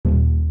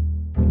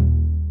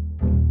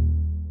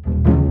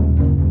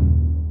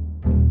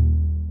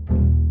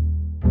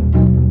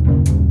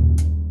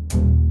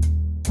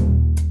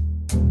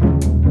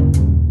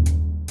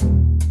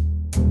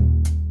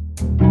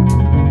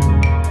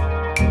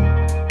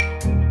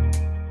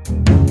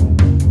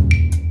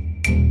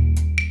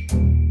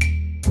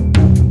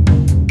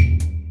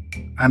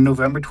On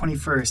November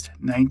 21st,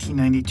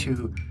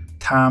 1992,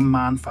 Tom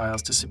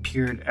Monfils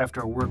disappeared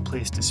after a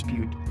workplace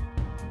dispute.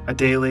 A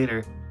day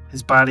later,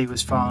 his body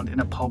was found in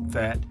a pulp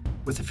vat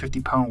with a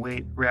 50-pound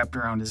weight wrapped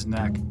around his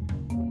neck.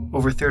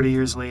 Over 30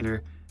 years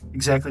later,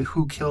 exactly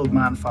who killed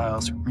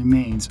Monfils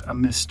remains a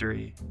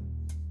mystery.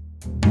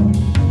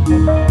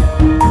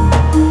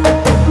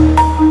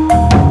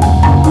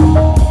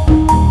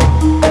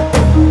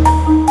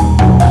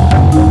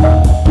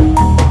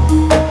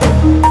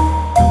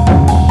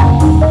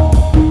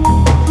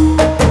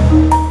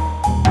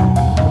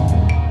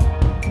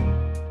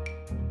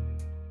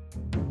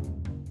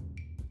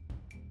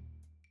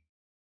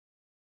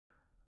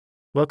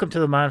 Welcome to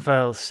the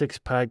Monfils 6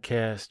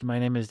 podcast. My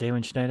name is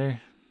Damon Schneider.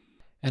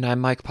 And I'm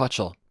Mike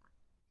Putchell.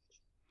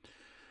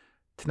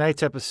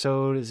 Tonight's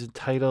episode is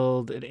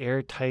entitled An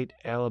Airtight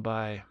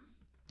Alibi.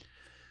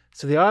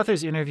 So the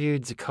authors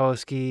interviewed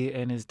Zukowski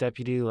and his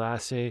deputy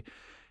Lasse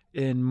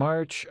in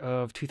March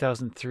of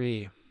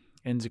 2003.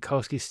 And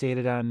Zukowski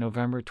stated on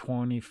November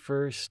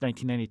 21st,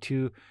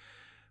 1992,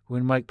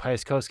 when Mike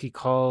Pieckowski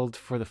called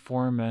for the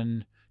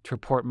foreman to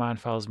report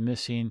Monfils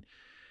missing,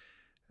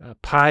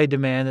 Pie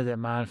demanded that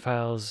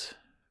Monfils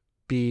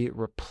be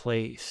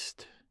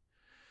replaced.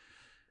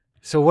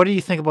 So what do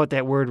you think about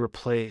that word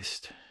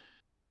replaced?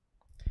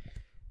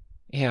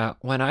 Yeah,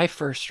 when I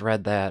first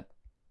read that,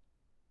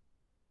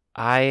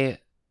 I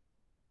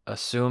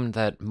assumed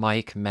that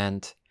Mike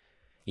meant,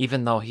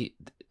 even though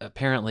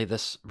apparently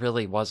this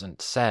really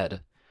wasn't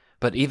said,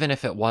 but even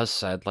if it was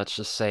said, let's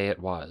just say it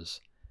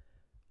was.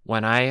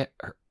 When I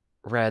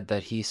read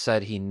that he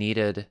said he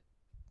needed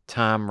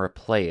Tom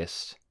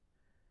replaced,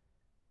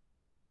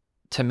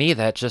 to me,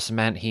 that just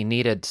meant he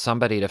needed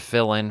somebody to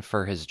fill in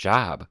for his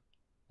job,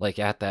 like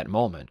at that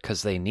moment,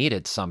 because they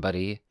needed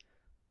somebody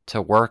to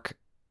work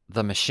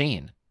the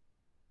machine.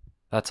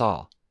 That's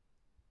all.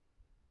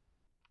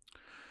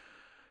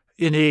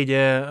 Indeed,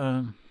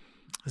 yeah.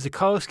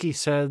 Zukowski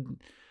said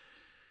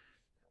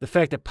the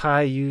fact that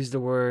Pie used the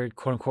word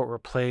quote-unquote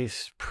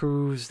replace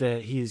proves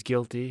that he is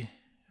guilty,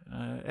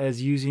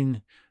 as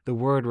using the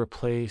word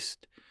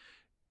replaced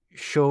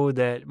showed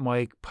that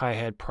Mike Pie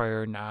had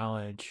prior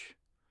knowledge.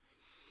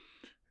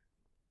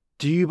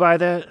 Do you buy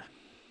that?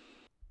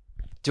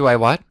 Do I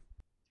what?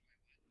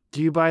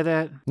 Do you buy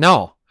that?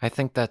 No, I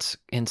think that's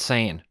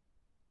insane.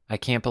 I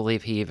can't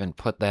believe he even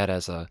put that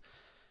as a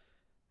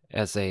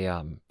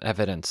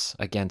evidence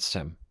against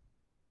him.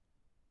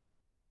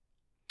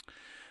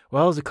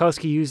 Well,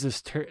 Zukowski used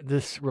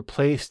this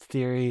replaced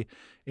theory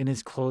in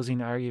his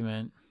closing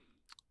argument.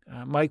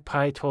 Mike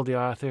Pie told the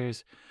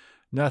authors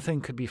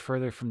nothing could be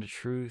further from the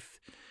truth.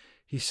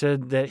 He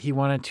said that he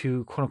wanted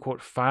to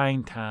quote-unquote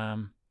find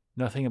Tom,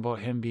 nothing about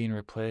him being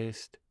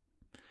replaced.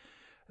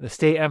 The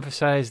state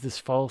emphasized this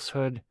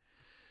falsehood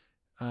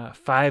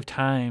 5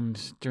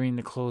 times during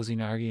the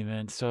closing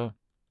argument. So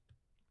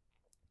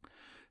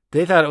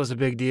they thought it was a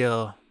big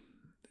deal.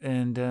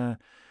 And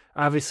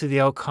obviously the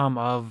outcome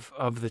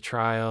of the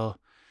trial,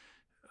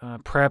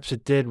 perhaps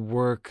it did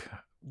work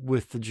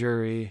with the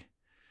jury.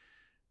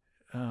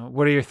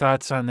 What are your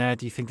thoughts on that?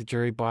 Do you think the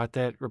jury bought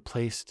that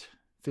replaced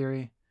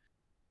theory?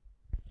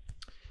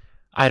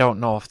 I don't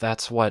know if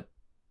that's what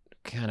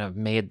kind of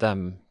made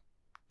them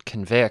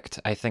convict.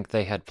 I think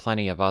they had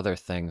plenty of other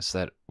things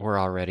that were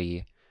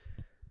already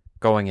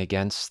going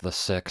against the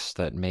 6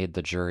 that made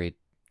the jury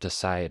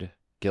decide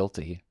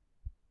guilty.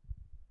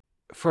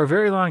 For a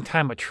very long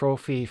time, a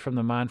trophy from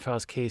the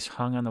Monfils case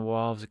hung on the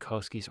wall of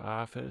Zukowski's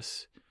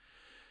office.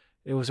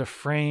 It was a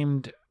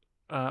framed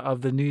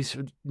of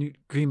the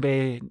Green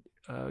Bay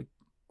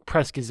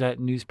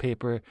Press-Gazette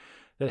newspaper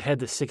that had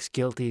the 6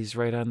 guilties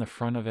right on the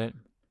front of it.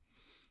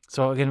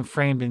 So again,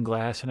 framed in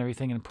glass and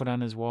everything and put on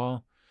his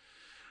wall.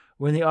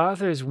 When the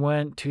authors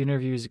went to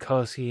interview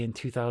Zukowski in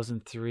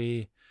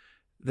 2003,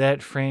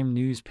 that framed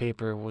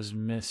newspaper was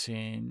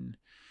missing.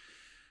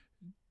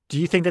 Do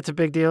you think that's a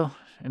big deal?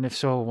 And if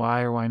so,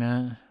 why or why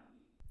not?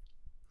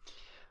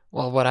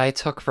 Well, what I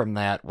took from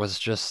that was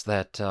just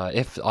that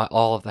if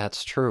all of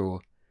that's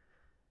true,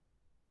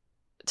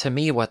 to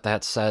me what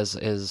that says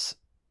is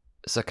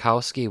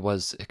Zukowski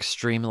was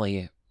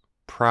extremely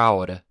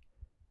proud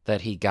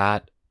that he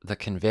got the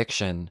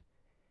conviction,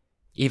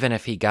 even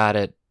if he got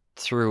it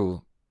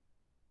through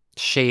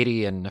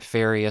shady and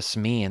nefarious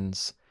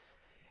means.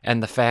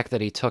 And the fact that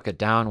he took it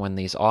down when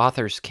these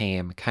authors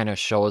came kind of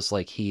shows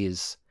like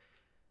he's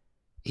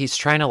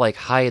trying to like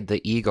hide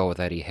the ego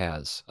that he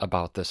has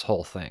about this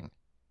whole thing.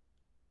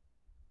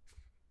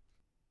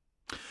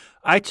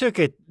 I took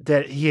it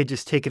that he had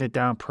just taken it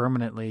down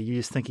permanently. You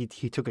just think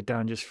he took it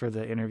down just for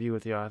the interview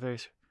with the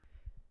authors?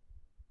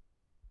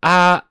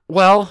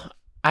 Well,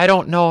 I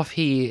don't know if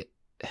he...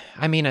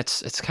 I mean,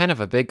 it's kind of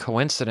a big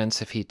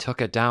coincidence if he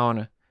took it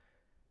down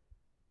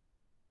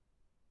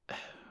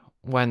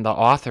when the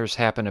authors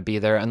happen to be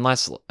there,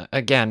 unless,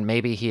 again,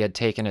 maybe he had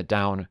taken it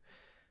down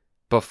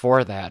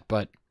before that,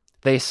 but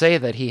they say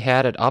that he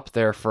had it up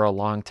there for a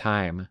long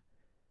time.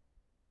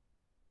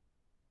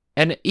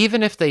 And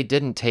even if he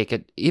didn't take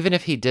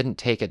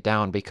it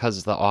down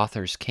because the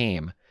authors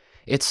came,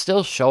 it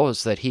still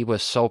shows that he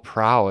was so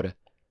proud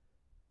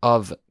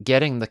of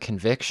getting the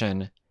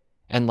conviction,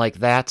 and like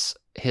that's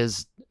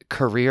his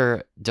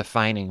career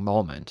defining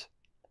moment.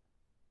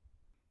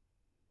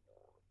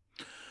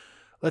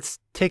 Let's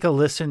take a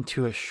listen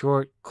to a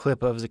short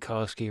clip of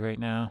Zukowski right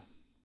now.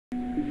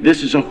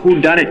 This is a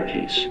whodunit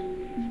case.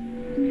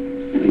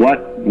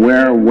 What,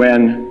 where,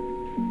 when,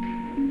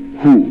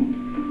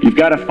 who. You've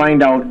got to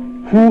find out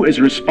who is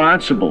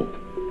responsible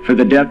for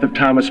the death of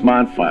Thomas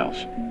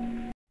Monfils.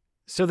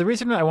 So the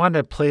reason I wanted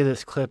to play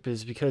this clip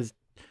is because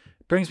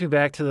it brings me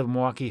back to the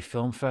Milwaukee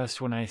Film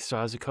Fest when I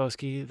saw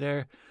Zukowski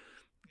there.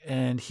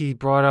 And he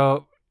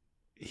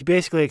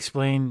basically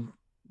explained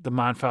the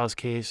Monfils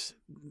case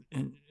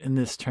in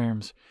this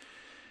terms.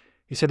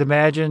 He said,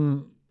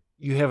 imagine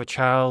you have a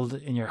child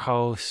in your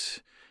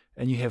house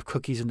and you have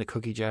cookies in the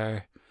cookie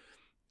jar.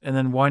 And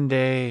then one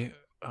day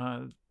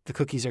the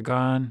cookies are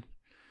gone.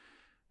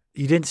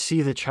 You didn't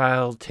see the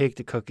child take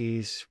the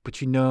cookies, but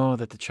you know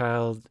that the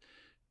child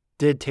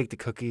did take the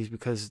cookies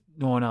because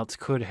no one else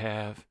could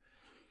have.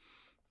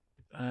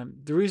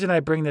 The reason I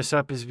bring this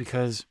up is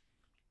because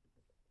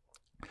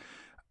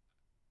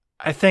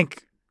I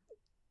think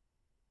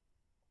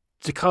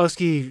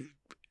Zukowski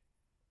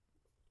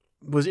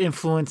was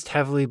influenced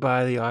heavily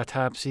by the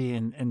autopsy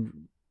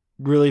and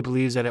really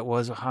believes that it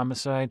was a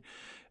homicide.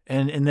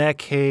 And in that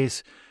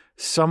case,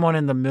 someone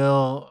in the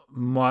mill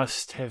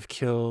must have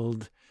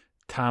killed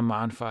Tom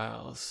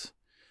Monfils.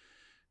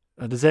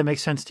 Does that make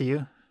sense to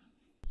you?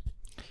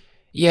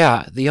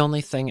 Yeah, the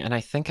only thing, and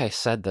I think I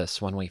said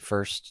this when we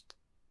first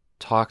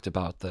talked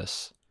about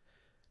this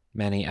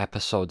many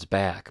episodes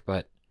back,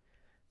 but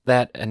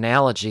that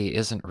analogy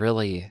isn't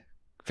really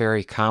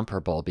very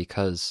comparable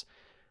because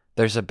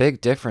there's a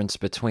big difference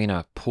between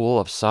a pool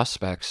of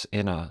suspects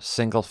in a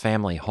single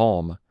family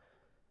home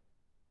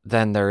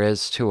than there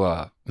is to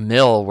a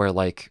mill where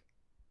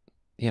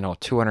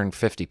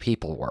 250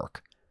 people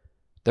work.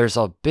 There's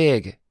a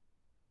big,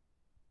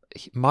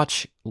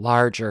 much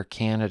larger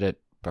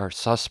candidate or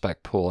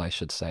suspect pool, I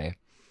should say,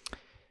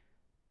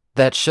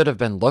 that should have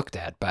been looked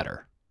at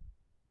better.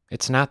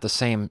 It's not the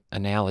same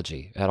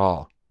analogy at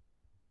all.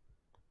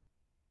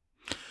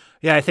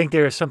 Yeah, I think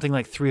there was something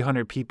like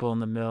 300 people in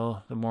the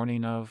mill the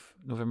morning of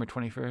November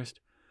 21st.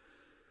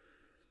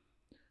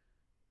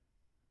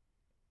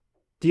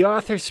 The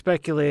authors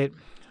speculate,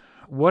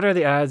 what are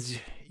the odds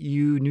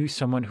you knew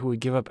someone who would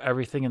give up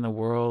everything in the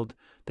world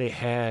they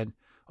had,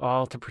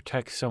 all to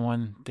protect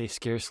someone they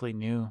scarcely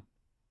knew?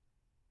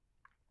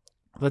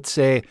 Let's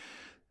say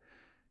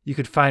you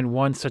could find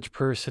one such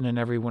person in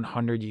every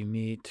 100 you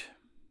meet.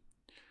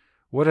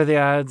 What are the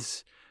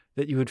odds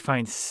that you would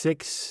find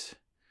 6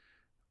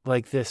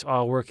 like this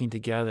all working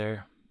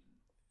together?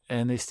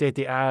 And they state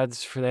the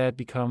odds for that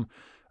become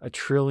 1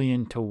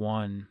 trillion to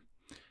 1.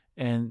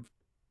 And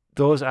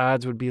those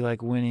odds would be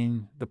like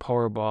winning the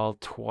Powerball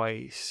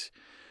twice.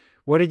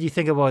 What did you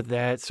think about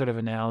that sort of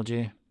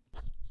analogy?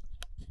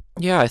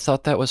 Yeah, I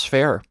thought that was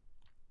fair.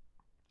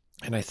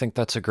 And I think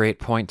that's a great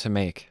point to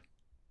make.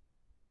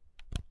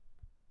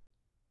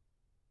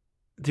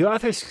 The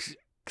authors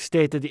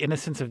state that the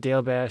innocence of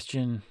Dale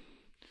Bastian,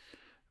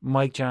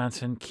 Mike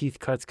Johnson, Keith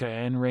Kutzka,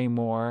 and Ray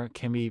Moore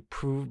can be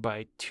proved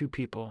by 2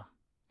 people,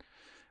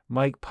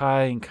 Mike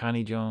Pye and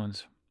Connie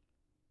Jones.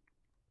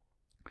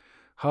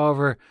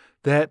 However,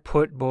 that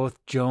put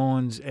both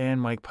Jones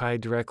and Mike Pye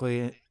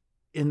directly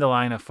in the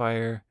line of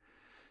fire,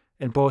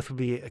 and both would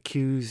be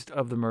accused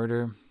of the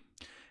murder.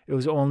 It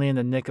was only in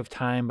the nick of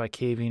time, by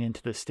caving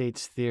into the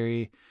state's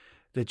theory,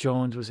 that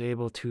Jones was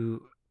able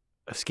to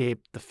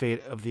escape the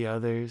fate of the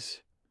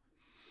others.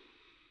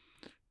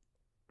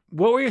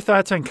 What were your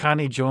thoughts on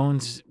Connie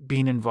Jones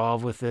being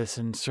involved with this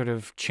and sort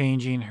of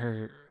changing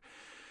her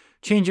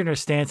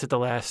stance at the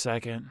last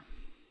second?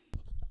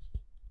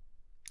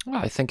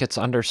 Well, I think it's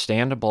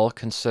understandable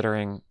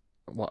considering,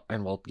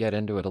 and we'll get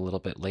into it a little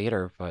bit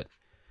later, but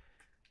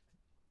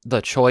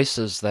the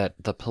choices that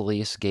the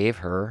police gave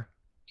her,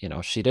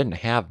 she didn't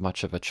have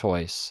much of a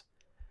choice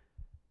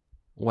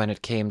when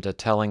it came to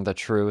telling the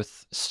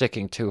truth,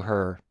 sticking to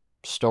her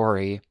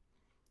story,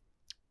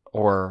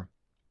 or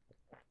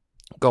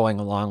going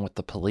along with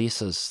the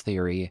police's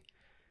theory,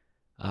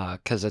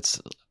 because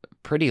it's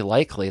pretty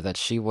likely that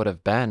she would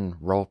have been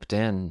roped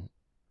in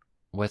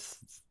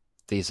with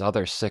these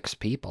other 6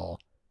 people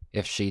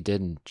if she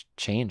didn't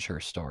change her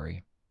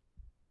story.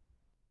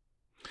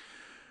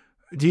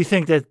 Do you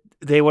think that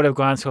they would have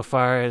gone so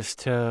far as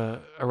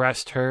to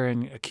arrest her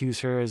and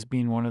accuse her as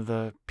being one of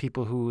the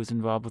people who was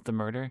involved with the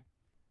murder?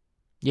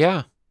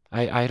 Yeah,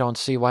 I don't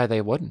see why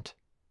they wouldn't.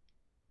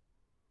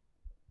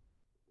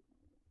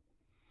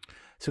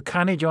 So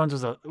Connie Jones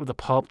was a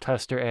pulp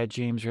tester at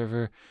James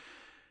River,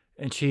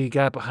 and she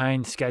got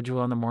behind schedule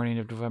on the morning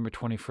of November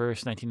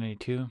 21st,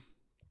 1992.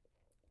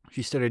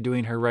 She started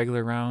doing her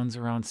regular rounds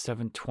around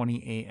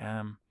 7:20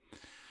 a.m.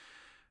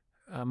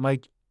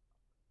 Mike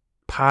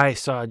Pye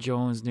saw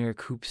Jones near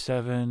Coop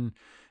 7,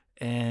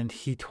 and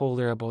he told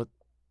her about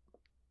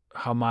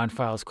how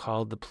Monfils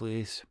called the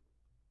police.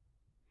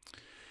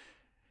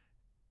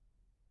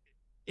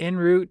 En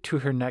route to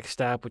her next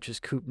stop, which is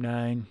Coop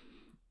 9,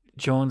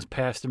 Jones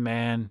passed a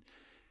man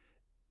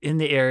in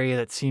the area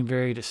that seemed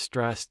very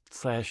distressed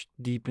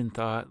 / deep in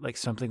thought, like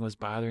something was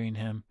bothering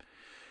him.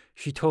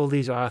 She told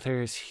these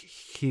authors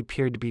he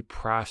appeared to be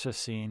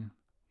processing.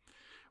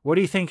 What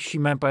do you think she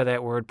meant by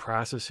that word,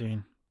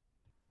 processing?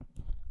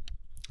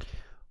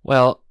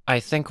 Well,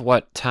 I think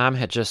what Tom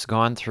had just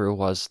gone through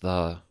was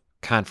the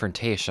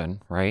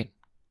confrontation, right?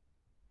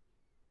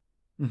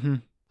 Mm-hmm.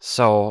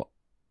 So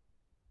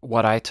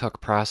what I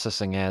took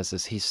processing as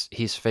is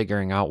he's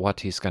figuring out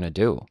what he's going to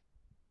do.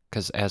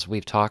 Because as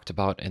we've talked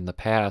about in the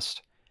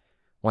past,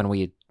 when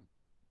we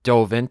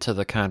dove into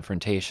the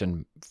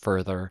confrontation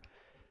further,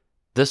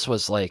 this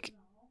was like,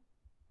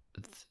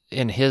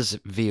 in his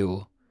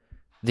view,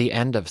 the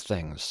end of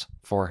things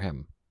for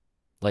him.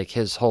 Like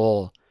his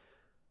whole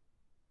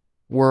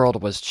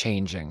world was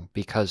changing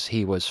because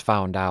he was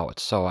found out.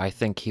 So I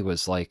think he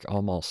was like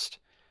almost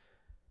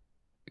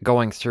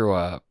going through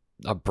a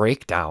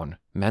breakdown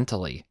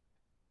mentally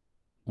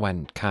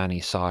when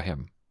Connie saw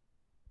him.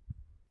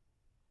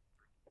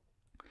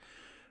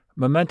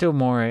 Memento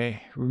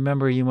mori.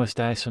 Remember, you must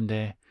die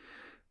someday.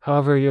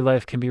 However, your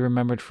life can be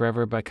remembered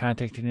forever by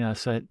contacting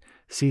us at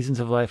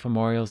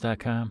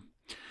seasonsoflifememorials.com.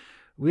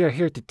 We are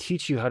here to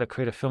teach you how to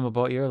create a film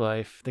about your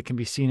life that can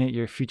be seen at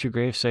your future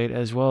gravesite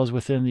as well as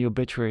within the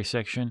obituary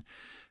section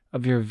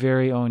of your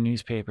very own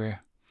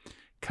newspaper.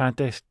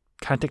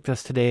 Contact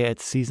us today at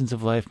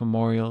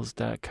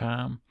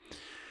seasonsoflifememorials.com.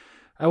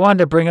 I wanted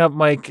to bring up,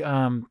 Mike,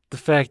 the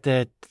fact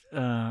that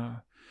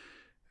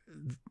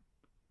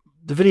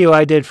the video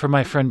I did for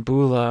my friend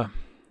Bula,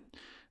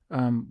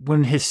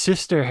 when his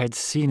sister had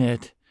seen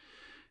it,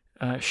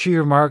 she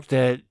remarked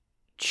that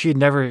she had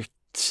never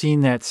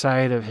seen that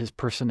side of his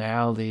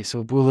personality.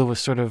 So Bula was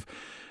sort of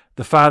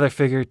the father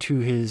figure to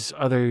his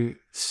other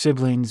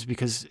siblings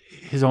because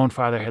his own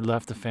father had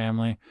left the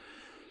family.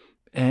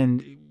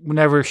 And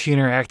whenever she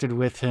interacted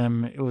with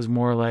him, it was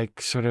more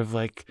like sort of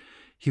like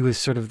he was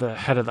sort of the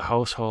head of the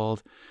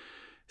household.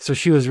 So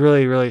she was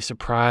really, really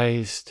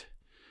surprised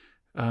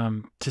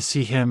to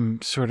see him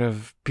sort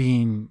of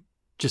being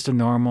just a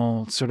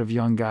normal sort of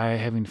young guy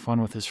having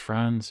fun with his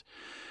friends.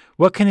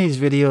 What can these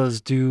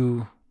videos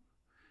do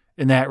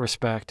in that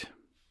respect?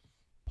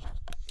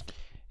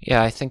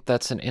 Yeah, I think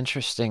that's an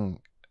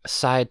interesting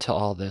side to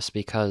all this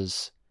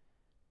because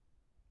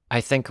I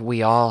think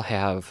we all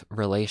have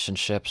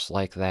relationships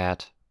like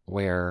that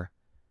where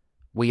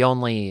we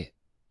only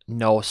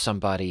know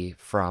somebody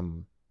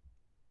from,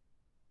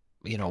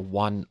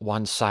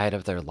 one side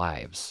of their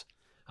lives,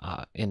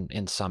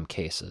 in some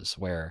cases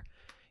where,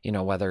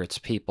 whether it's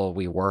people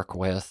we work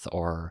with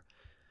or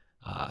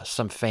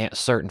some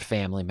certain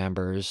family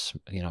members,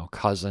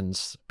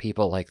 cousins,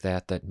 people like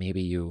that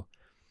maybe you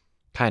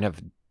kind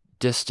of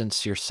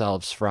distance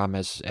yourselves from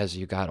as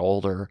you got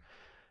older.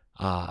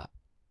 I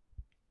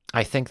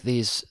think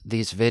these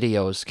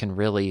videos can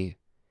really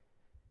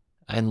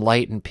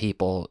enlighten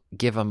people,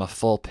 give them a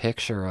full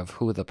picture of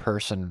who the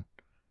person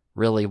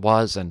really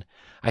was, and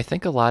I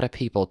think a lot of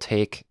people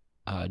take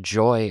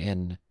joy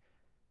in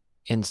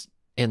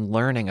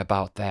learning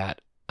about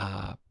that.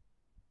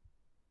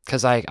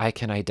 Because I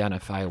can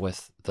identify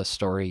with the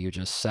story you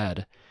just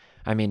said.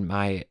 I mean,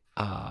 I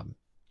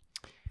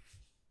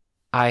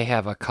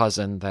have a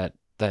cousin that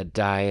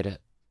died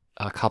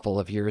a couple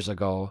of years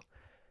ago,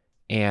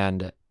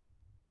 and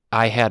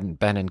I hadn't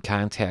been in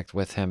contact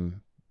with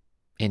him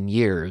in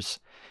years,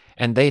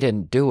 and they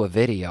didn't do a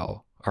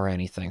video or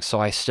anything, so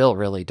I still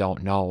really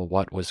don't know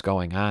what was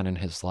going on in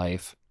his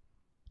life.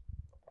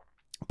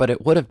 But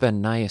it would have been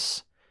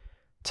nice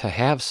to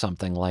have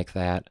something like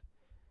that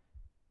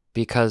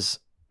because,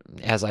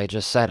 as I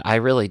just said, I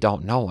really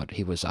don't know what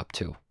he was up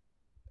to.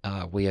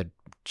 We had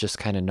just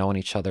kind of known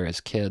each other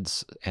as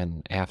kids,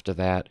 and after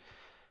that,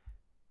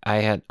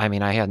 I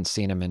hadn't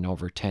seen him in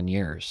over 10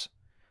 years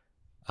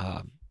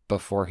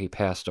before he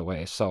passed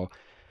away. So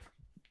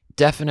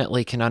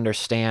definitely can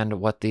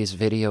understand what these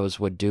videos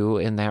would do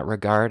in that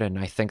regard, and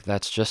I think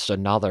that's just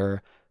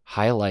another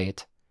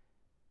highlight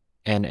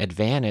and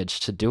advantage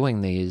to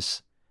doing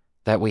these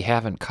that we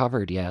haven't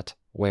covered yet,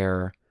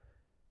 where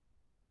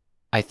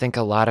I think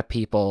a lot of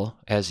people,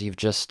 as you've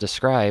just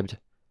described,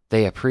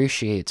 they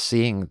appreciate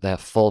seeing the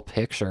full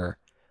picture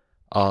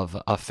of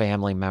a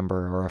family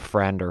member or a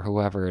friend or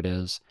whoever it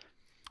is,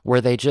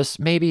 where they just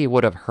maybe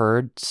would have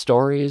heard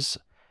stories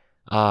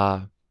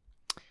or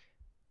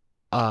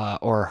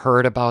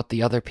heard about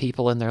the other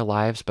people in their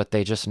lives, but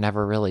they just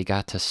never really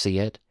got to see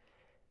it.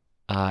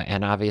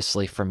 And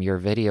obviously from your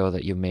video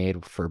that you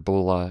made for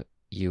Bula,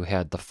 you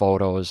had the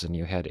photos and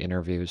you had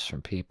interviews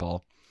from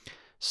people.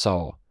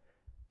 So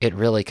it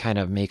really kind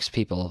of makes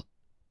people,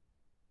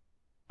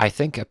 I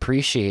think,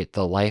 appreciate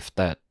the life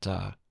that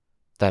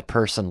that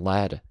person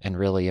led and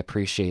really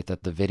appreciate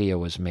that the video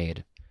was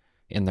made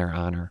in their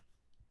honor.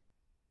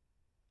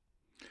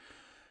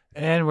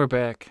 And we're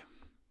back.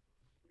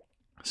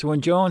 So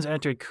when Jones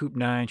entered Coop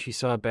 9, she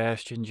saw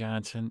Bastian,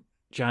 Johnson,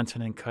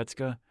 and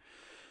Kutzka.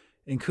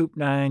 In Coop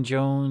 9,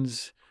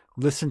 Jones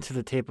listened to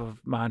the tape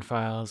of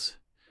Monfils.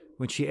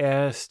 When she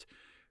asked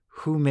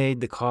who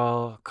made the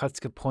call.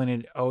 Kutska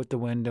pointed out the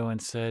window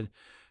and said,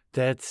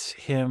 "That's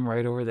him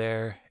right over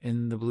there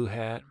in the blue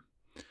hat."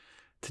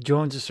 To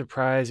Jones's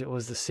surprise, it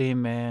was the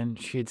same man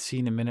she had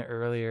seen a minute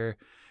earlier,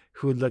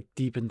 who had looked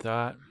deep in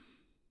thought.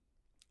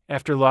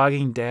 After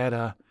logging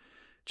data,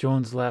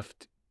 Jones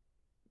left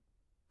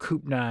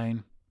Coop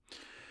 9.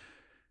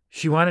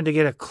 She wanted to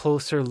get a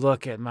closer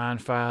look at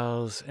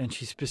Monfils, and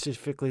she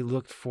specifically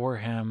looked for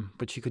him,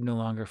 but she could no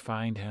longer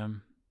find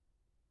him.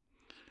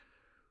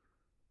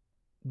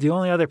 The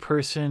only other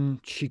person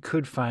she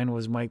could find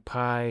was Mike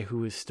Pye, who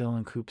was still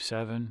in Coop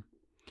 7.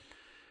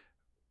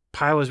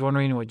 Pye was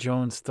wondering what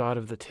Jones thought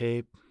of the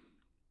tape.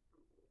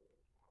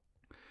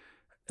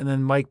 And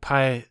then Mike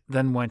Pye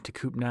then went to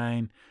Coop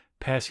 9,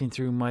 passing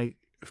through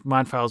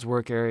Monfils'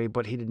 work area,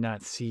 but he did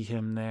not see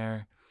him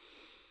there.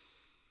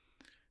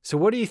 So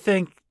what do you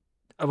think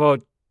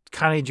about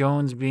Connie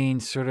Jones being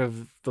sort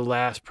of the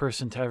last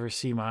person to ever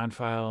see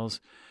Monfils,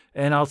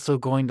 and also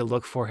going to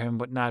look for him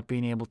but not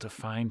being able to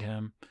find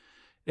him,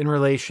 in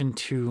relation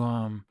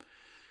to,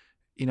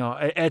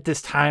 at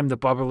this time the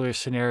bubbler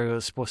scenario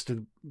is supposed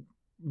to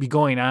be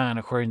going on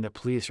according to the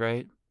police,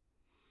 right?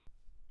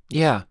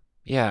 Yeah,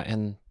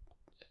 and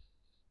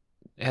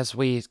as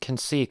we can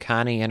see,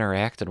 Connie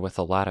interacted with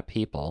a lot of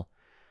people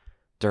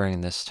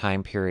during this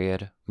time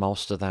period.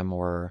 Most of them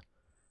were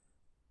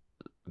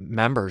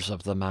members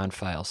of the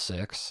Monfils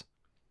 6.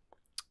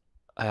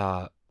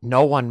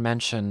 No one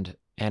mentioned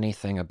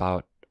anything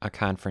about a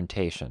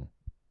confrontation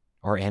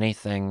or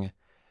anything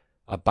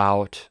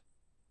about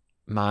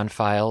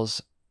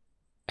Monfils.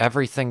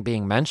 Everything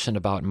being mentioned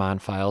about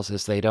Monfils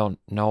is they don't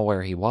know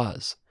where he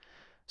was.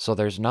 So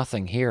there's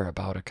nothing here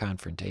about a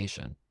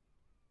confrontation.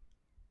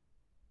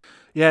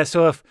 Yeah,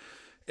 so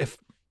if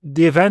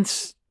the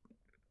events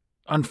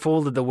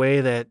unfolded the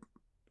way that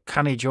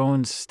Connie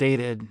Jones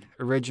stated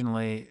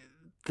originally,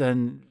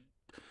 then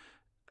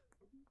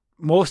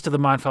most of the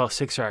Monfils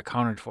 6 are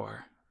accounted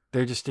for.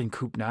 They're just in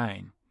Coop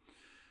 9,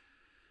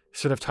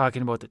 sort of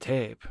talking about the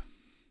tape.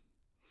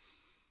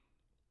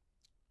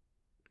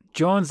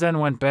 Jones then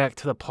went back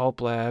to the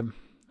pulp lab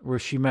where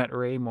she met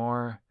Ray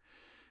Moore,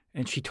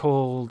 and she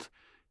told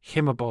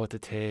him about the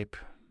tape.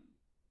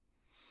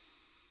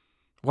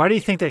 Why do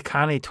you think that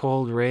Connie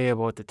told Ray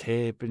about the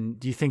tape, and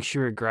do you think she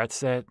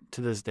regrets that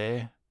to this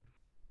day?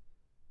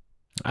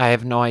 I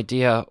have no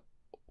idea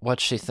what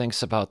she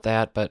thinks about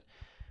that, but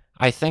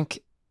I think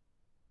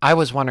I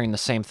was wondering the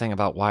same thing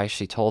about why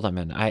she told him,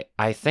 and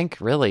I think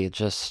really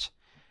just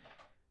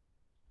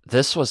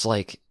this was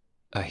like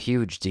a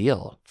huge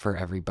deal for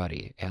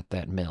everybody at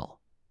that mill,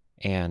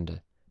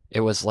 and it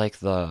was like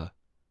the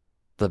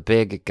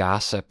big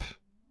gossip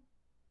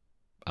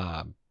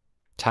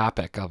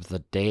topic of the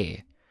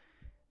day,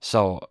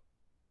 so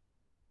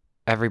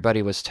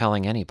everybody was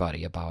telling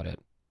anybody about it.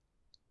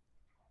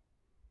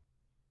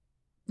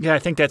 Yeah, I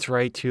think that's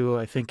right too.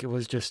 I think it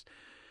was just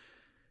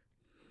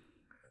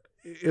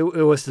it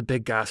was the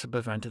big gossip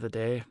event of the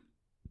day.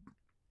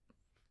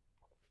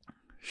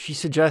 She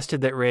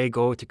suggested that Ray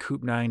go to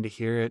Coop 9 to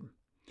hear it.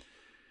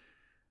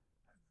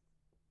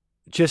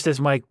 Just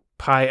as Mike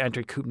Pye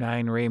entered Coop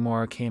 9, Ray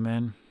Moore came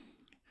in.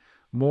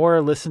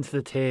 Moore listened to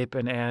the tape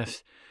and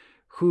asked,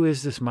 "Who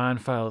is this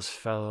Monfils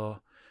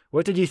fellow?"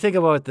 What did you think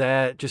about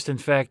that? Just in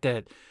fact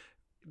that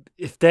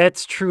if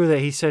that's true that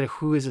he said,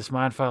 "Who is this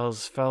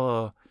Monfils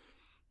fellow?"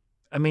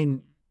 I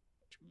mean,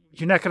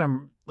 you're not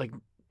going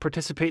to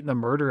participate in the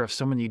murder of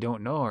someone you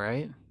don't know,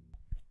 right?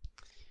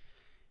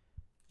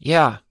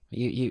 Yeah,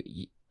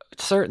 you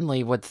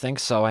certainly would think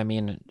so. I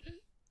mean,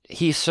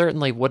 he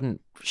certainly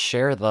wouldn't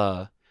share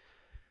the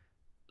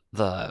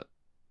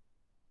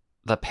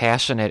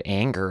passionate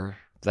anger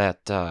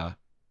that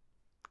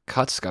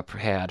Kutska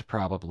had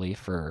probably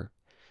for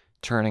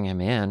turning him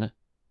in.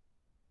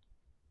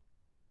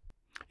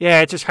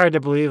 Yeah, it's just hard to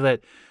believe that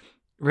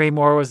Ray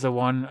Moore was the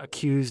one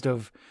accused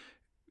of,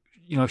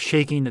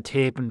 shaking the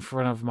tape in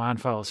front of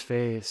Monfils'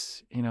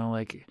 face.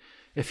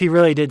 If he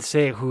really did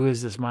say, "Who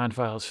is this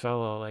Monfils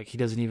fellow?" he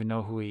doesn't even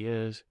know who he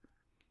is.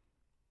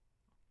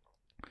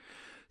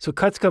 So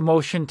Kutska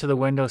motioned to the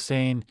window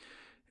saying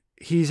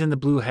he's in the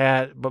blue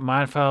hat, but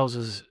Monfils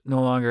is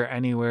no longer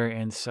anywhere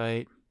in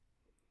sight.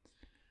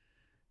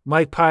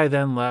 Mike Pye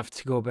then left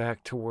to go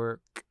back to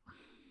work.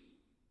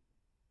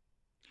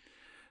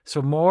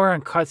 So Moore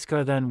and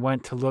Kutska then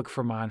went to look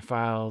for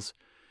Monfils,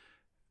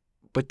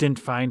 but didn't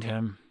find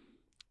him,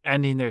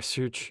 ending their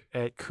search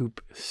at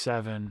Coop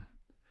 7.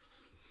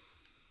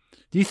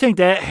 Do you think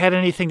that had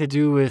anything to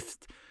do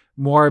with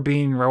Moore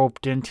being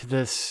roped into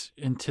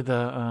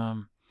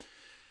the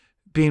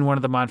being one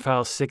of the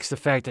Monfils 6, the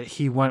fact that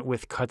he went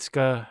with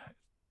Kutska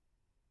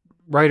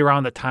right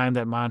around the time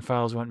that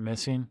Monfils went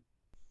missing?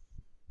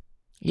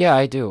 Yeah,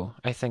 I do.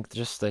 I think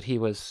just that he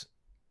was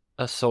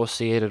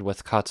associated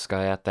with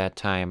Kutska at that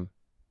time.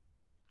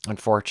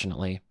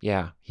 Unfortunately,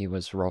 yeah, he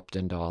was roped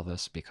into all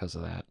this because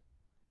of that.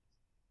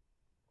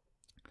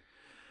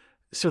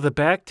 So the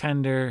back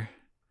tender,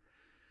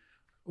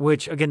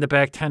 which again, the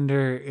back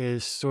tender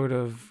is sort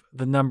of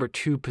the number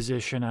 2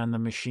 position on the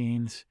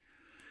machines.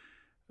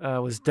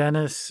 was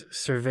Dennis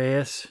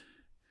Serveus,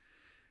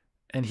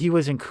 and he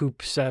was in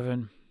Coop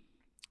 7.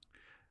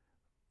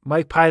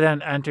 Mike Pye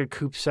then entered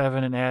Coop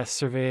 7 and asked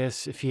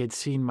Serveus if he had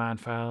seen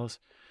Monfils.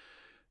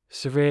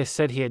 Serveus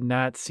said he had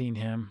not seen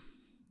him.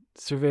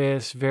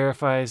 Serveus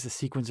verifies the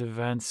sequence of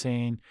events,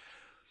 saying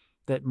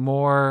that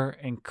Moore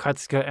and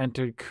Kutska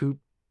entered Coop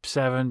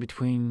 7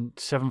 between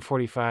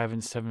 7:45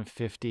 and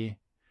 7:50,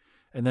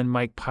 and then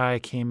Mike Pye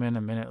came in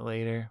a minute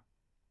later.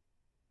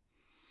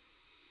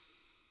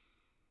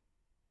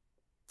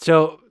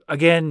 So,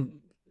 again,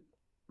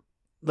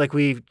 like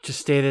we just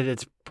stated,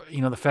 it's,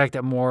 the fact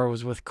that Moore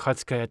was with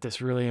Kutska at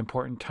this really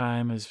important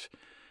time is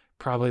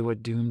probably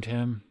what doomed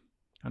him,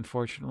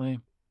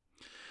 unfortunately.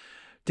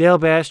 Dale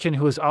Bastian,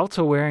 who was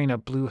also wearing a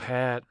blue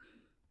hat,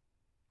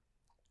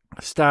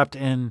 stopped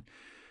in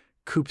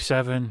Coop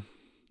 7,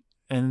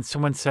 and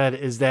someone said,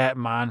 "Is that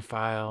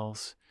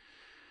Monfils?"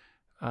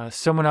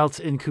 Someone else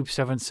in Coop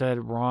 7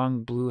 said,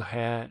 "Wrong blue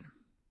hat."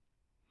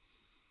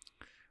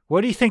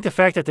 What do you think the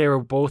fact that they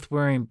were both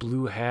wearing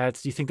blue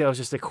hats, do you think that was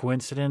just a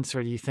coincidence,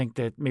 or do you think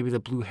that maybe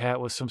the blue hat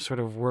was some sort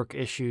of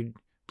work-issued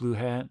blue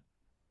hat?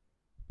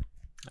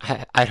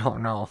 I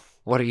don't know.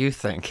 What do you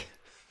think?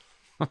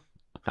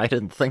 I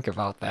didn't think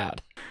about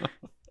that.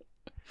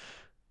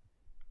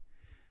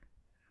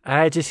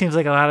 It just seems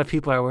like a lot of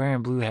people are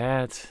wearing blue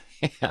hats.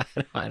 Yeah,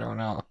 I don't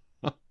know.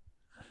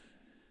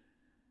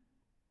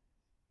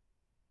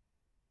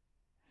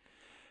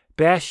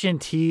 Bastian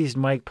teased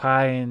Mike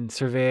Pye and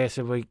Serveus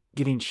about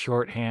getting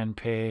shorthand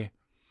pay.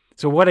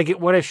 So what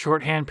is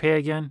shorthand pay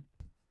again?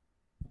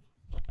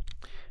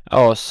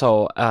 Oh,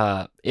 so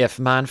if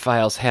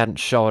Monfils hadn't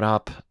shown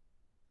up,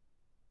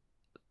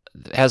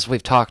 as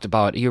we've talked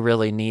about, you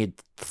really need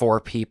 4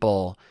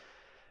 people.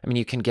 I mean,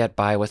 you can get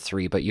by with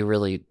 3, but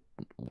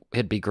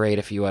it'd be great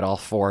if you had all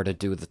 4 to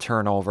do the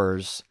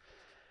turnovers.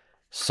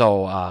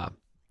 So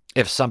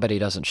if somebody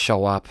doesn't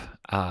show up,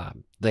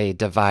 they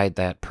divide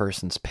that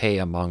person's pay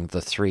among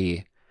the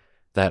 3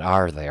 that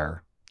are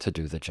there to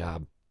do the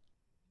job.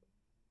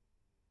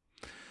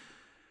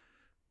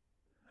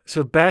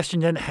 So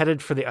Bastian then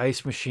headed for the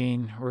ice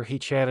machine, where he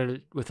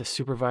chatted with a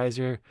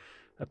supervisor,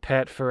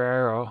 Pat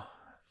Ferrero.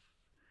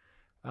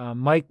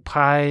 Mike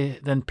Pye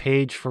then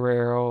paged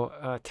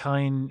Ferrero,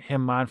 telling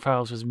him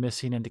Monfils was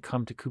missing and to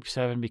come to Coop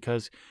 7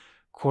 because,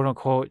 quote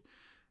unquote,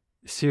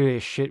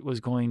 serious shit was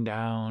going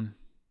down.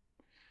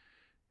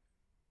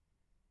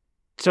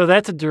 So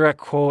that's a direct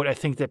quote I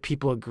think that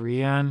people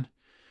agree on.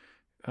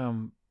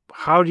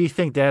 How do you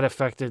think that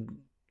affected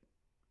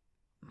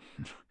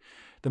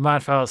the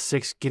Monfils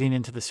 6 getting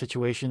into the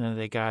situation that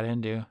they got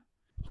into?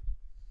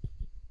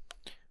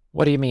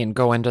 What do you mean?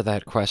 Go into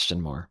that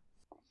question more.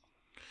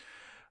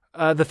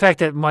 The fact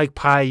that Mike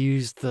Pye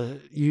used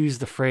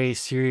the phrase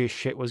 "serious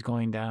shit was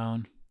going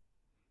down."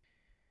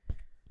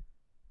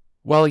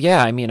 Well,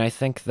 yeah, I mean, I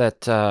think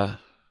that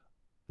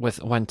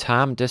when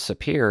Tom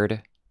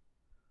disappeared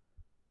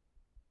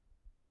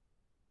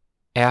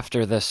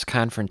after this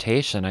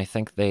confrontation, I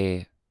think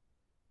they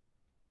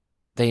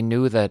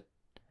knew that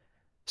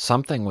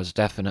something was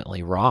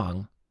definitely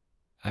wrong.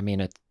 I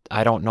mean,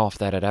 I don't know if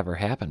that had ever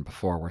happened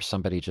before, where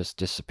somebody just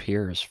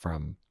disappears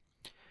from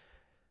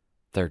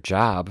their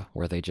job,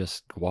 where they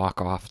just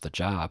walk off the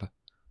job.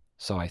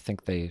 So I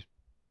think they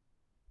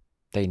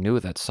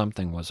knew that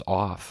something was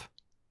off.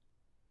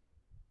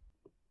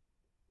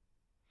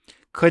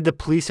 Could the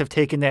police have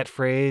taken that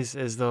phrase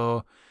as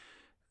though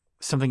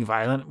something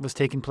violent was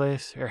taking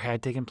place or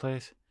had taken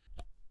place?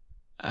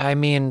 I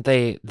mean,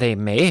 they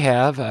may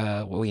have.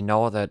 We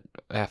know that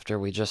after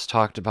we just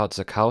talked about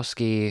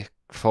Zakowski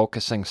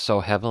focusing so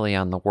heavily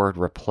on the word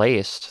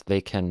replaced,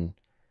 they can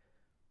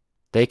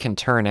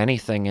turn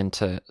anything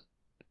into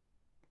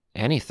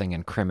anything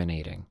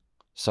incriminating.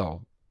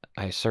 So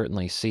I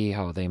certainly see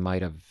how they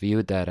might have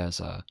viewed that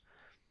as a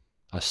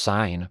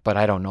sign, but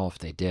I don't know if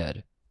they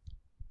did.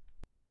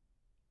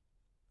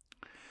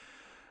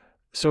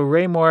 So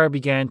Ray Moore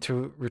began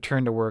to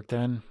return to work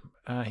then.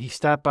 He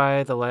stopped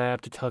by the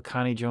lab to tell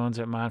Connie Jones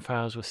that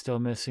Monfils was still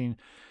missing,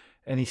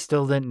 and he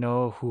still didn't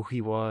know who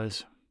he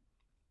was.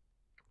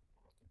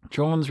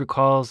 Jones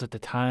recalls that the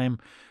time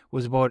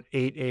was about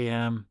 8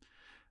 a.m.,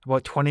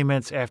 about 20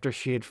 minutes after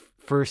she had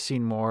first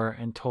seen Moore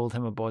and told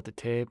him about the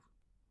tape.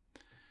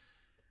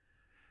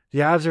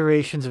 The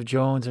observations of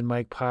Jones and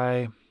Mike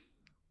Pye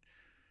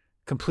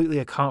completely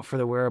account for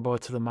the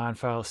whereabouts of the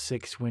Monfils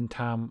 6 when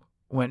Tom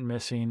went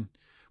missing,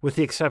 with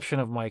the exception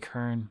of Mike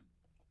Hearn.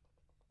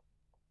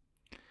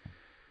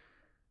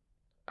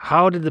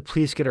 How did the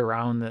police get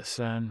around this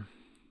then?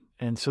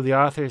 And so the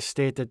authors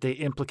state that they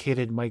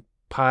implicated Mike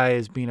Pye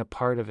as being a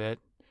part of it,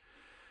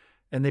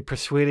 and they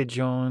persuaded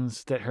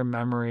Jones that her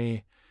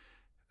memory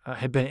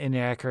had been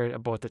inaccurate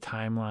about the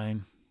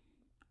timeline.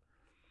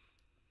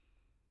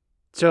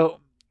 So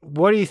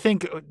what do you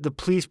think the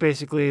police,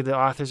 basically, the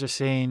authors are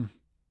saying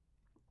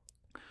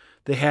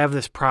they have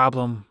this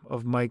problem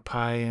of Mike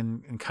Pye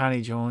and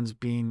Connie Jones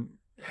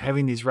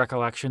having these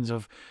recollections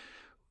of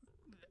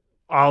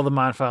all the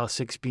Monfils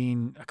 6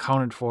 being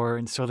accounted for,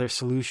 and so their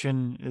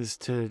solution is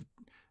to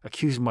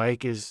accuse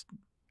Mike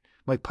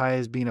Mike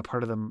Pies being a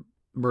part of the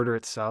murder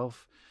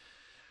itself.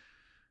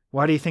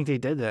 Why do you think they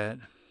did that?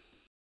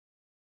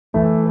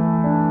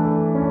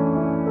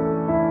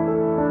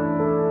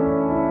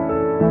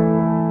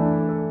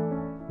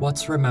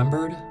 What's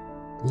remembered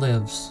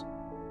lives.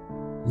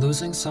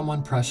 Losing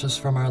someone precious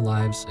from our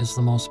lives is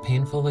the most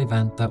painful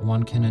event that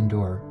one can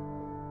endure.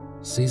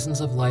 Seasons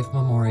of Life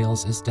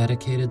Memorials is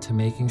dedicated to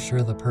making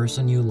sure the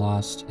person you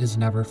lost is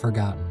never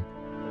forgotten.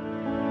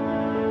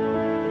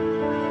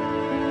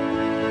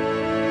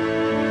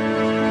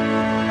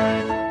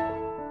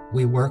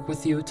 We work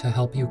with you to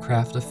help you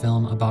craft a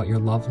film about your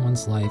loved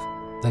one's life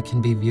that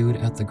can be viewed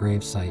at the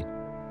gravesite.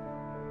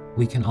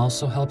 We can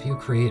also help you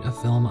create a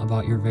film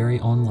about your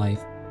very own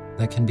life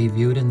that can be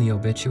viewed in the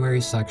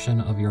obituary section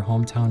of your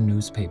hometown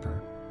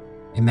newspaper.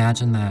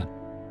 Imagine that,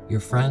 your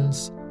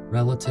friends,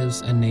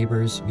 relatives, and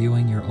neighbors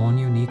viewing your own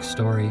unique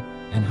story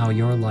and how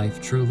your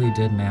life truly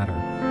did matter.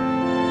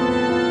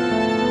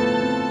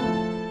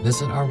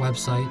 Visit our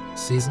website,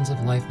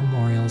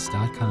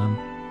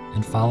 seasonsoflifememorials.com,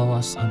 and follow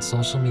us on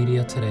social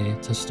media today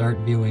to start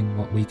viewing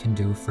what we can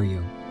do for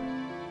you.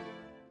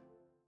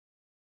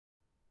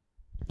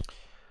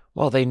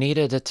 Well, they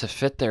needed it to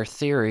fit their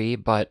theory,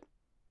 but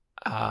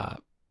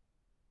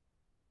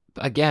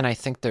again, I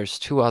think there's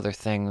two other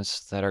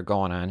things that are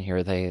going on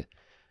here.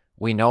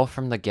 We know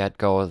from the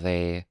get-go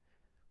the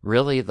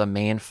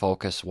main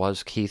focus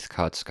was Keith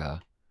Kutska,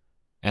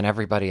 and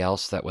everybody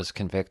else that was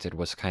convicted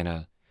was kind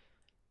of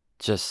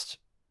just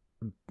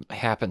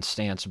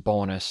happenstance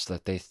bonus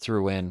that they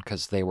threw in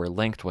because they were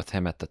linked with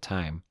him at the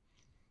time.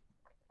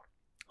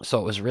 So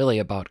it was really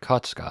about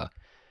Kutska.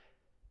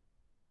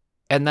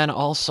 And then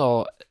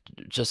also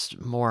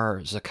just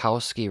more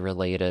Zakowski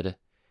related.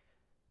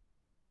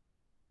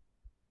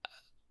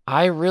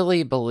 I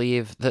really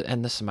believe that,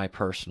 and this is my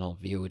personal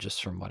view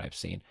just from what I've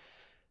seen,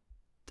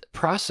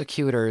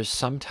 prosecutors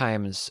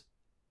sometimes,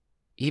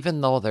 even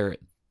though they're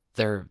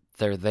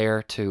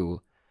there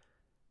to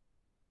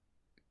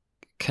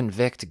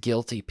convict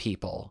guilty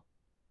people,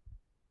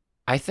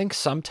 I think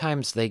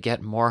sometimes they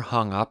get more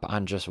hung up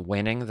on just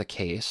winning the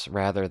case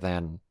rather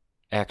than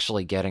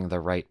actually getting the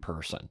right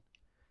person.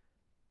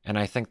 And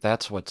I think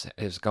that's what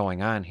is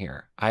going on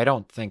here. I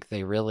don't think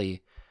they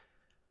really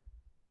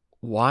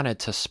wanted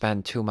to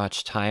spend too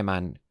much time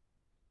on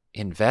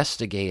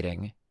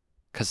investigating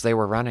because they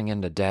were running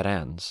into dead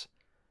ends.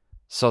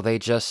 So they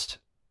just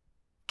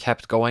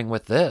kept going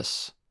with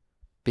this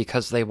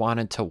because they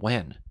wanted to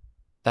win.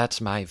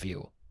 That's my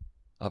view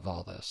of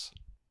all this.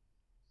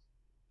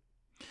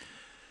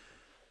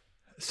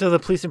 So the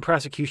police and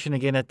prosecution,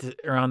 again,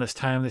 around this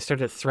time, they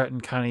started to threaten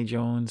Connie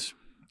Jones.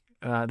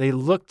 They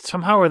looked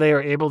somehow where they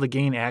were able to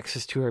gain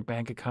access to her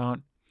bank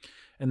account,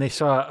 and they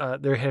saw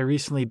there had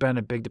recently been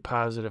a big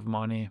deposit of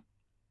money.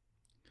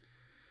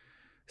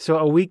 So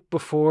a week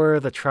before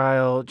the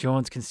trial,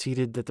 Jones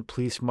conceded that the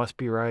police must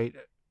be right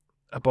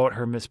about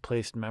her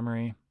misplaced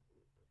memory.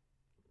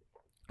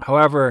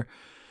 However,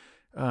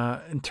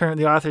 in turn,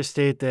 the authors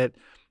state that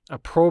a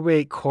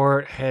probate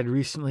court had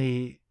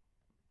recently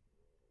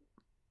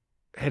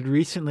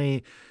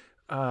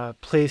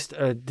placed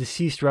a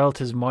deceased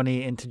relative's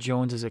money into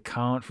Jones's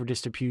account for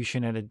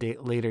distribution at a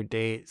later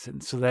date,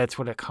 and so that's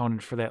what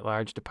accounted for that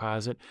large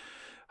deposit.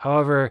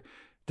 However,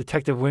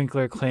 Detective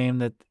Winkler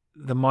claimed that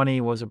the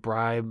money was a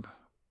bribe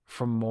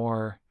from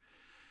Moore.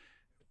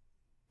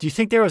 Do you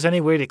think there was any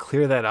way to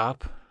clear that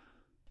up?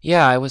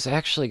 Yeah, I was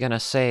actually going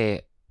to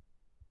say,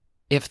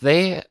 if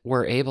they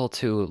were able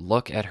to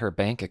look at her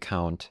bank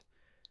account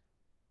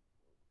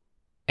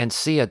and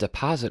see a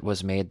deposit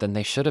was made, then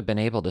they should have been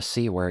able to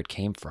see where it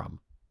came from.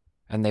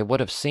 And they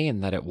would have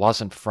seen that it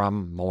wasn't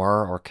from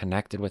Moore or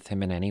connected with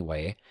him in any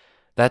way.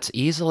 That's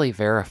easily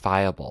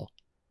verifiable.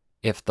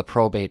 If the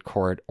probate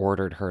court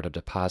ordered her to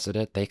deposit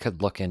it, they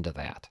could look into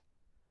that.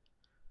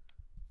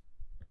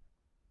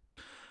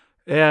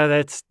 Yeah,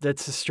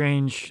 that's a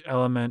strange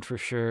element for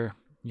sure.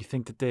 You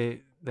think that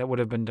that would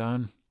have been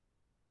done?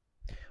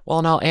 Well,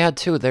 and I'll add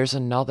too, there's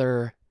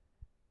another...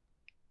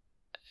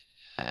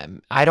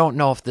 I don't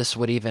know if this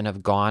would even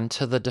have gone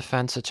to the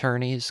defense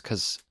attorneys,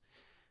 because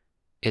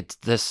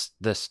this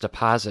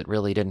deposit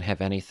really didn't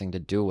have anything to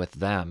do with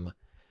them,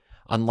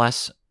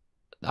 unless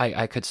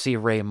I could see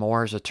Ray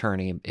Moore's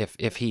attorney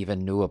if he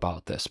even knew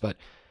about this. But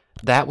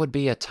that would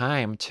be a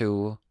time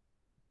to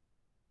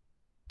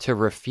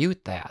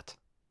refute that.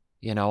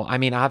 You know, I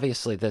mean,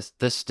 obviously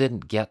this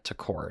didn't get to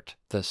court,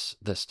 this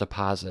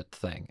deposit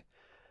thing,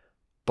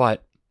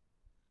 but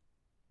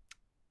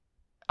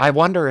I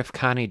wonder if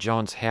Connie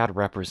Jones had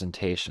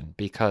representation,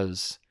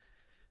 because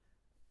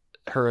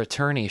her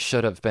attorney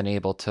should have been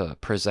able to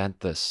present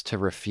this to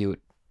refute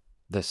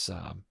this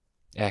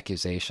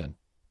accusation.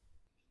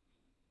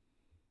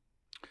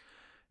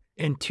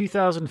 In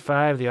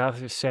 2005, the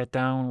authors sat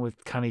down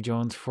with Connie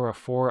Jones for a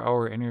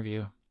 4-hour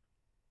interview.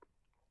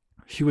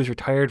 She was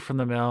retired from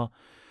the mill,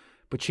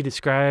 but she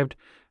described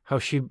how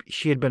she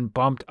had been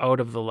bumped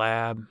out of the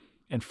lab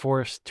and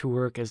forced to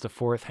work as the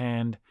fourth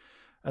hand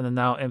on the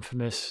now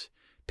infamous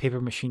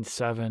Paper Machine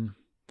 7,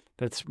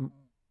 that's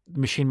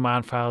machine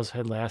Monfils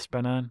had last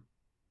been on.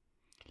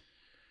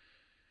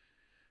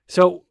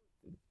 So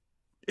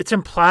it's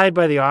implied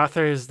by the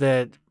authors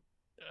that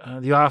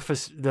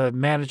the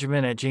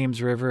management at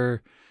James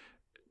River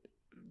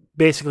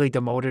basically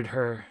demoted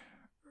her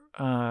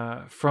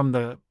from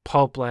the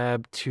pulp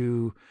lab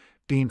to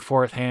being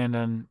fourth hand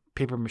on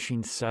Paper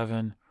Machine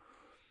 7.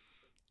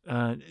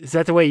 Is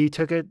that the way you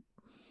took it?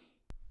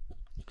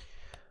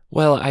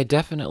 Well, I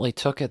definitely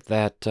took it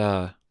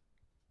that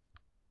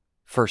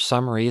for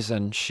some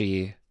reason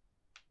she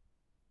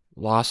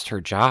lost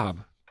her job,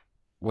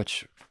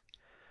 which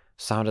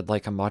sounded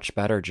like a much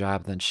better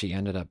job than she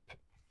ended up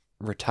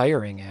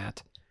retiring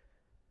at.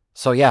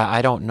 So yeah,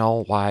 I don't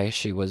know why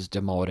she was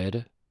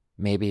demoted.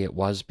 Maybe it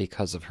was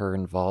because of her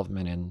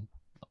involvement in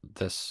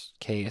this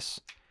case.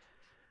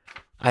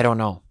 I don't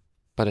know,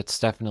 but it's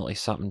definitely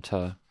something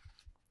to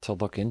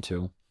look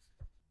into.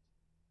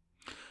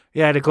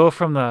 Yeah, to go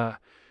from the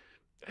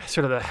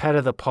sort of the head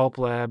of the pulp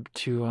lab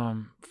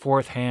to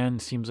fourth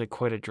hand seems like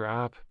quite a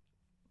drop.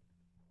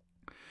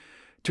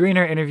 During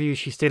her interview,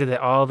 she stated that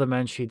all the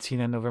men she'd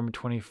seen on November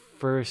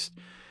 21st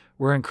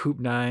were in Coop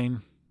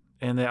 9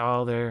 and that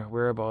all their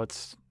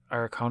whereabouts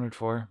are accounted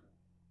for.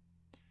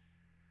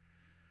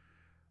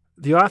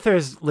 The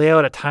authors lay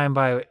out a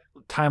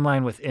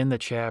timeline within the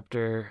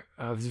chapter.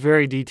 It's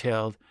very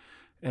detailed,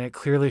 and it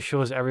clearly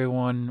shows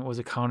everyone was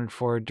accounted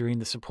for during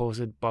the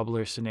supposed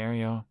bubbler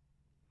scenario.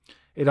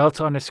 It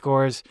also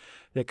underscores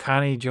that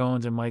Connie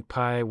Jones and Mike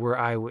Pye were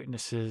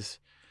eyewitnesses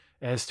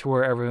as to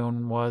where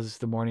everyone was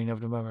the morning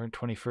of November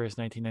 21st,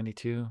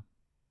 1992.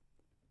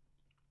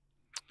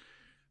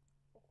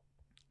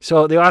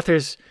 So the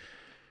authors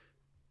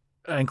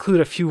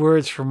include a few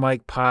words from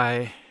Mike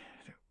Pye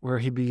where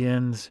he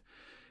begins,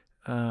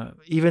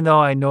 even though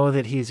I know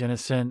that he's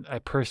innocent, I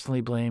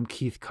personally blame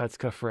Keith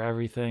Kutzka for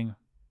everything.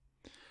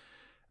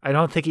 I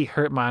don't think he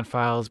hurt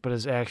Monfils, but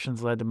his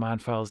actions led to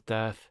Monfils'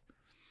 death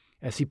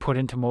as he put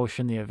into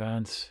motion the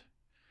events.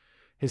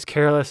 His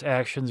careless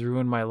actions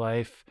ruined my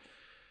life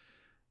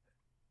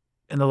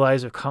and the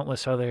lives of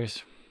countless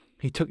others.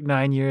 He took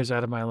 9 years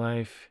out of my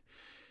life.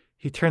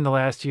 He turned the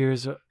last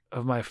years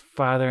of my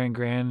father and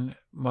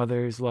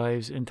grandmother's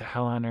lives into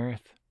hell on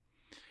earth.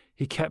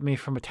 He kept me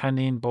from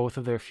attending both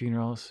of their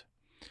funerals.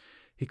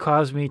 He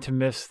caused me to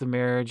miss the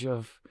marriage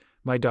of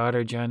my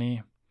daughter,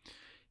 Jenny.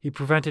 He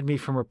prevented me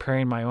from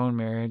repairing my own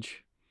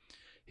marriage.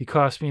 He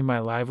cost me my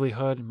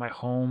livelihood, my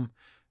home,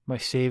 my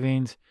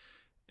savings,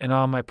 and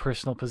all my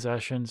personal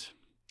possessions.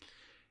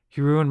 He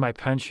ruined my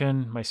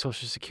pension, my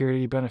Social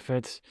Security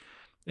benefits,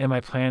 and my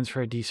plans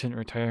for a decent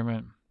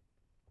retirement.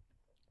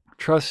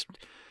 Trust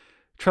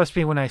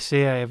me when I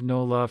say I have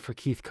no love for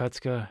Keith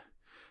Kutzka,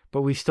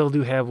 but we still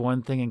do have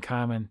one thing in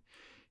common.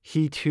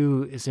 He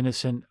too is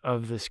innocent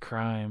of this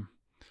crime.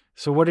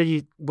 So what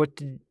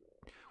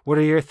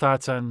are your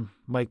thoughts on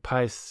Mike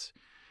Pye's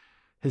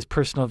his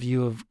personal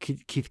view of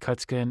Keith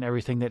Kutzka and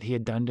everything that he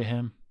had done to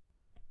him?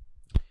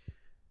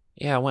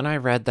 Yeah, when I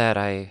read that,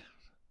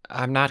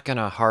 I'm not going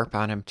to harp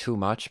on him too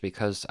much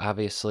because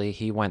obviously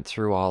he went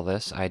through all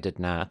this. I did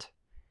not.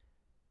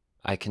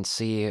 I can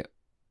see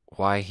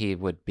why he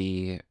would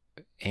be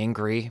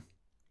angry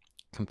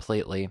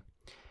completely.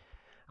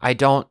 I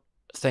don't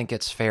think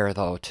it's fair,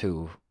 though,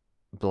 to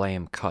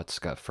blame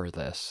Kutzka for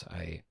this.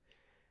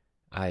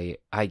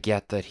 I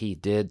get that he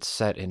did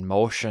set in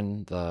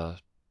motion the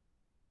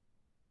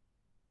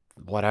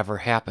whatever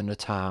happened to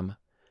Tom.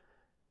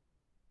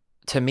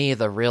 To me,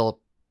 the real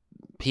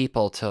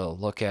people to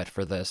look at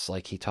for this,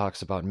 like he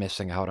talks about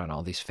missing out on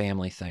all these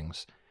family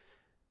things.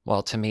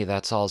 Well, to me,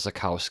 that's all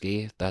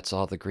Zukowski. That's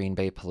all the Green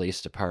Bay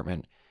Police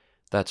Department.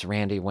 That's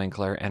Randy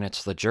Winkler, and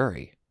it's the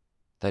jury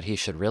that he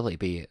should really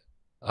be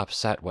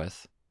upset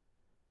with.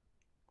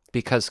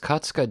 Because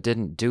Kutzka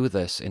didn't do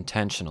this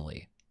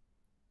intentionally.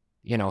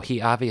 You know,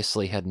 he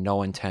obviously had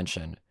no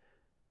intention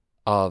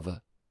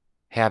of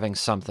having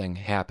something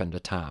happen to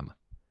Tom.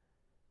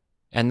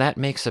 And that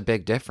makes a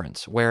big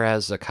difference.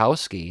 Whereas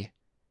Zukowski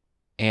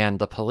and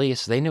the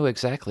police, they knew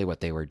exactly what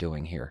they were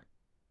doing here.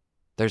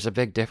 There's a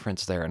big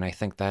difference there, and I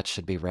think that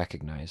should be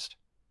recognized.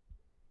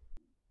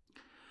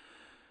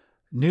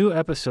 New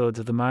episodes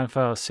of the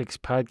Monfils 6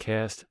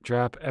 podcast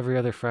drop every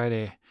other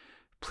Friday.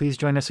 Please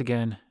join us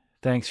again.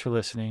 Thanks for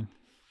listening.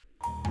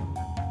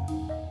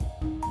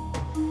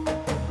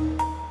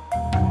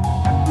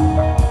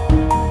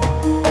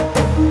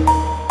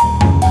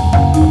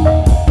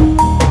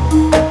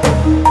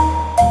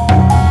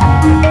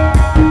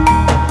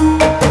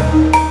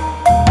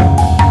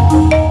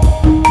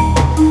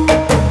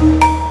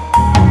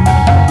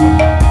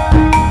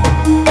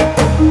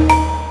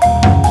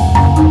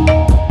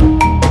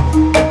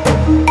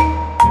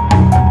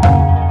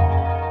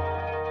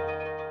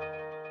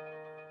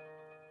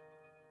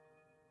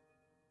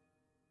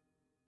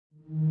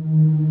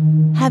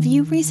 Have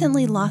you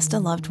recently lost a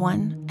loved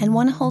one and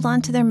want to hold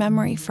on to their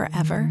memory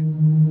forever?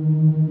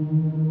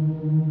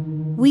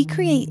 We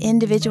create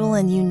individual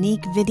and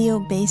unique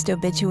video-based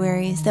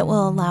obituaries that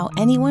will allow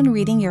anyone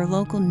reading your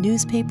local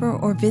newspaper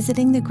or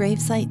visiting the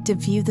gravesite to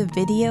view the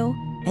video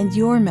and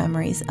your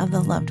memories of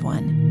the loved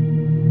one.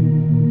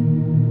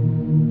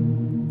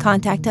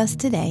 Contact us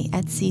today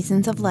at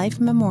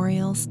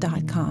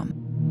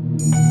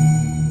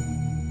seasonsoflifememorials.com.